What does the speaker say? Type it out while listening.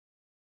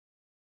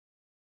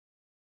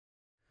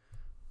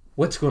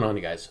What's going on,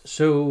 you guys?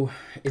 So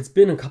it's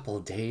been a couple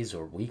of days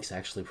or weeks,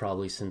 actually,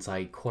 probably since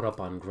I caught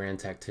up on Grand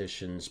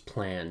Tacticians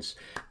plans,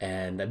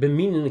 and I've been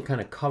meaning to kind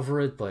of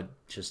cover it, but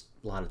just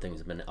a lot of things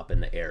have been up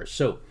in the air.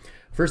 So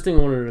first thing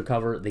I wanted to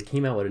cover, they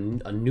came out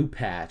with a new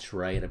patch,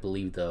 right? I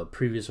believe the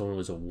previous one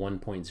was a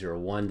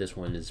 1.01. This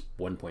one is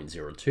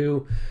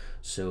 1.02.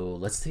 So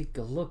let's take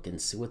a look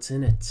and see what's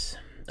in it.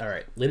 All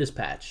right, latest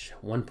patch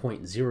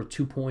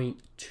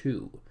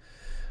 1.02.2.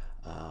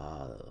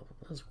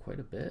 That's quite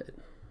a bit.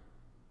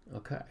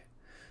 Okay,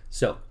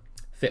 so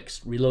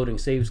fixed. Reloading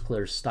saves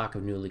clears stock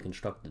of newly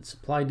constructed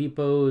supply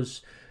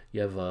depots. You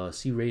have a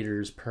Sea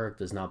Raiders perk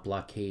does not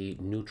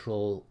blockade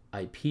neutral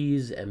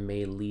IPs and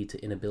may lead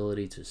to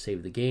inability to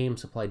save the game.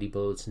 Supply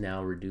depots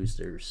now reduce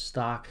their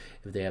stock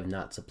if they have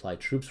not supplied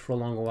troops for a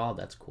long while.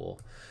 That's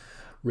cool.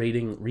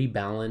 Rating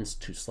rebalanced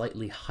to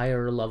slightly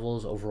higher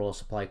levels. Overall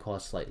supply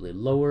cost slightly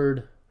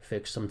lowered.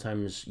 Fixed.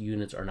 Sometimes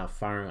units are not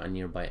firing on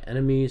nearby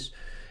enemies.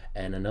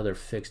 And another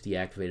fix,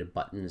 deactivated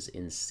buttons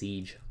in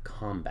siege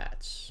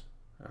combats.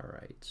 All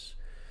right.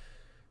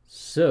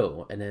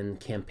 So, and then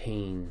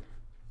campaign.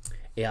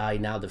 AI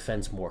now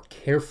defends more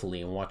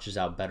carefully and watches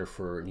out better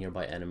for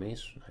nearby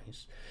enemies.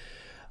 Nice.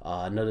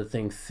 Another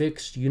thing,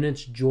 fixed.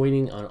 Units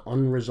joining an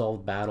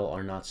unresolved battle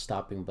are not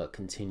stopping but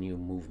continue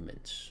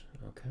movement.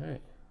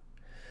 Okay.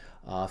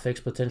 Fix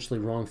potentially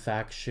wrong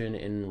faction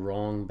in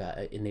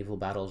naval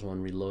battles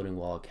when reloading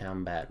while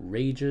combat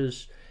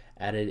rages.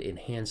 Added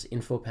enhanced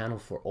info panel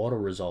for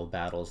auto-resolve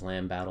battles,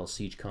 land battles,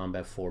 siege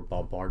combat for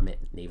bombardment,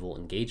 naval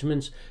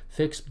engagements.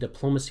 Fixed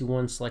diplomacy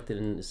 1 selected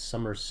in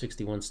Summer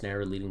 61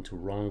 scenario leading to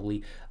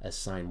wrongly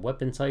assigned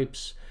weapon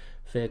types.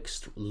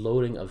 Fixed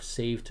loading of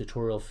save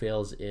tutorial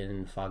fails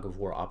in Fog of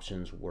War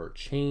options were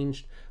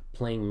changed.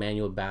 Playing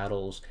manual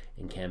battles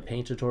in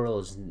campaign tutorial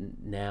is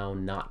now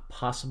not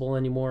possible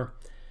anymore.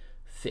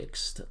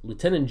 Fixed.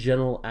 Lieutenant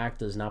General Act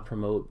does not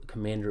promote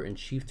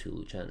Commander-in-Chief to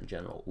Lieutenant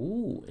General.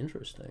 Ooh,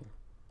 interesting.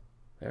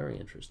 Very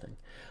interesting.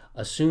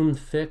 Assumed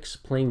fix,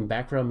 playing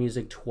background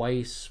music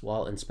twice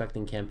while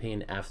inspecting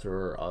campaign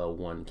after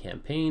one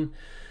campaign.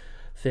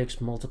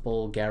 Fix,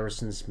 multiple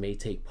garrisons may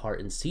take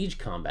part in siege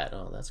combat.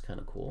 Oh, that's kind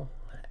of cool.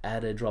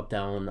 Added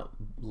drop-down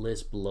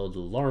list below the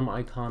alarm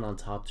icon on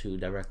top to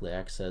directly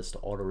access the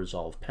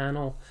auto-resolve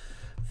panel.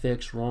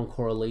 Fix, wrong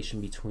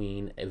correlation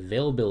between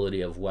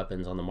availability of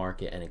weapons on the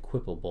market and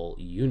equipable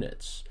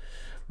units.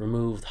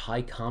 Removed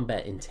high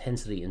combat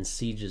intensity in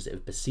sieges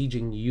if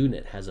besieging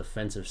unit has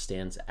offensive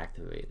stance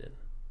activated.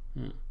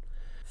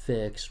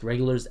 Fixed.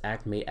 Regulars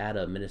Act may add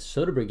a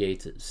Minnesota Brigade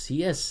to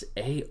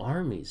CSA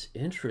armies.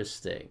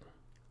 Interesting.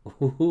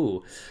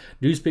 Ooh.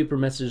 Newspaper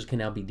messages can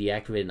now be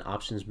deactivated in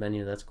options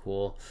menu. That's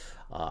cool.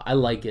 I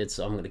like it,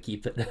 so I'm going to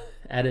keep it.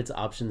 Add it to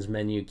options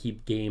menu.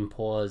 Keep game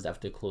paused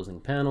after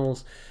closing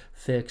panels.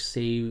 Fix.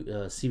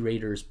 Sea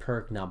Raiders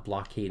perk now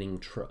blockading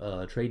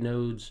trade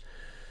nodes.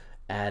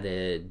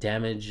 Added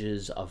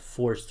damages of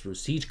force through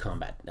siege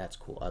combat. That's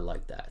cool. I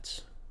like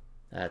that.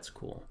 That's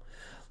cool.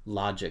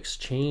 Logics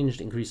changed.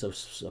 Increase of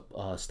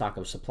stock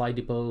of supply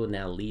depot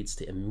now leads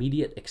to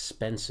immediate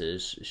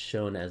expenses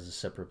shown as a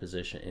separate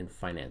position in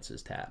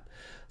finances tab.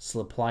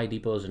 Supply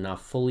depots are now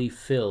fully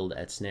filled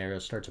at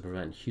scenarios start to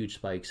prevent huge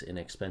spikes in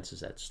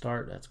expenses at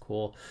start. That's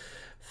cool.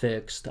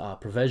 Fixed.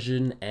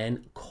 Provision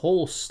and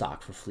coal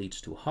stock for fleets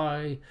too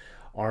high.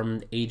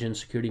 Armed agent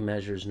security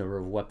measures, number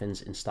of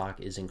weapons in stock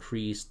is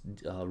increased,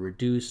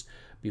 reduced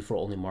before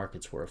only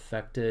markets were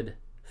affected.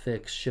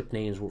 Fixed. Ship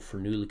names for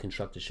newly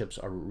constructed ships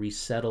are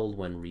resettled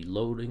when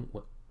reloading.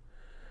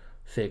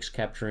 Fixed.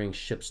 Capturing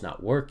ships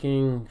not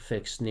working.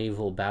 Fixed.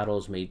 Naval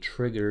battles made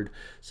triggered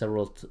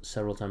several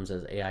times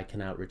as AI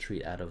cannot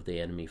retreat out of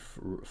the enemy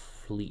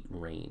fleet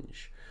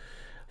range.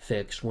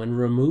 Fixed. When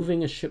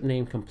removing a ship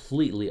name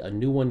completely, a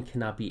new one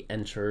cannot be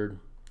entered.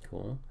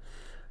 Cool.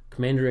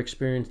 Commander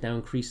experience now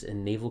increased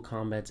in naval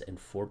combats and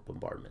fort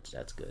bombardments.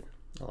 That's good.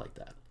 I like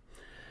that.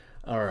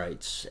 All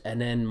right. And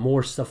then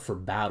more stuff for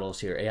battles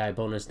here. AI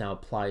bonus now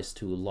applies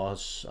to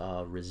loss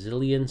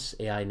resilience.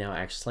 AI now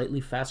acts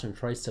slightly faster and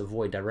tries to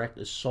avoid direct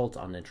assault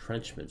on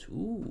entrenchments.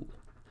 Ooh.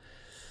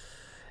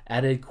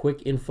 Added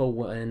quick info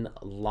when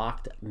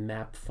locked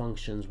map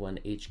functions when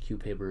HQ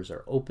papers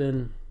are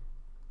open.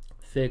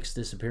 Fixed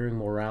disappearing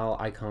morale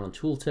icon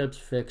tooltips.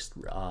 Fixed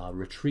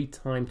retreat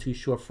time too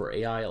short for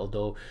AI,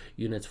 although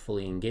units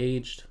fully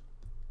engaged.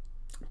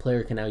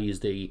 Player can now use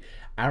the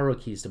arrow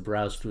keys to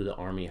browse through the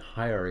army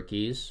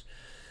hierarchies.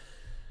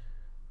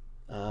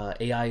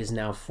 AI is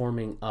now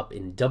forming up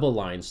in double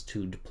lines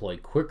to deploy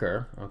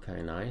quicker.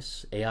 Okay,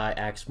 nice. AI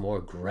acts more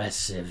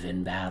aggressive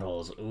in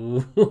battles.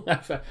 Ooh,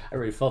 I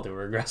already felt they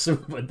were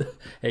aggressive, but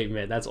hey,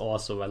 man, that's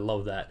awesome. I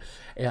love that.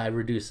 AI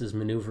reduces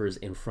maneuvers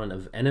in front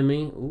of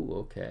enemy. Ooh,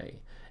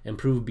 okay.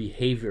 Improved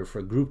behavior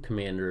for group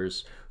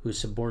commanders whose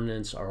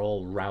subordinates are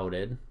all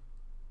routed.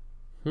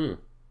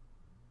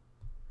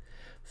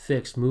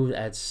 Fixed. Moved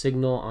at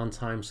signal on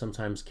time,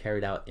 sometimes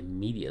carried out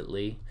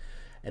immediately.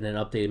 And an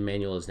updated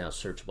manual is now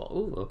searchable.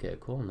 Ooh, okay,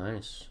 cool,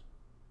 nice.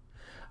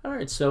 All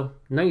right, so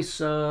nice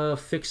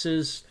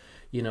fixes,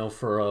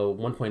 for a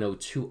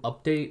 1.02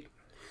 update.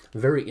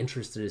 very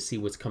interested to see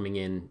what's coming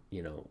in,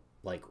 you know,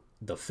 like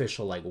the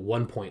official like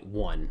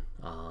 1.1.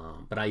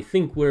 But I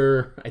think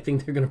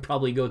they're gonna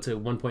probably go to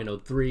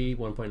 1.03,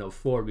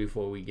 1.04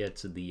 before we get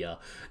to the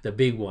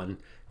big one,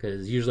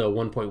 because usually a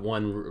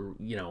 1.1,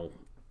 you know,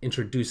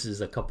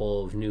 introduces a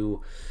couple of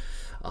new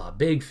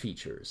big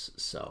features.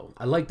 So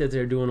I like that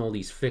they're doing all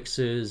these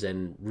fixes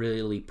and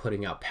really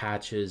putting out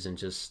patches and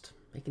just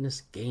making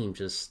this game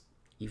just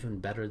even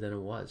better than it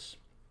was.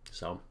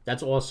 So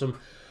that's awesome.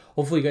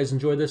 Hopefully you guys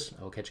enjoy this.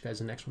 I will catch you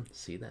guys in the next one.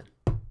 See you then.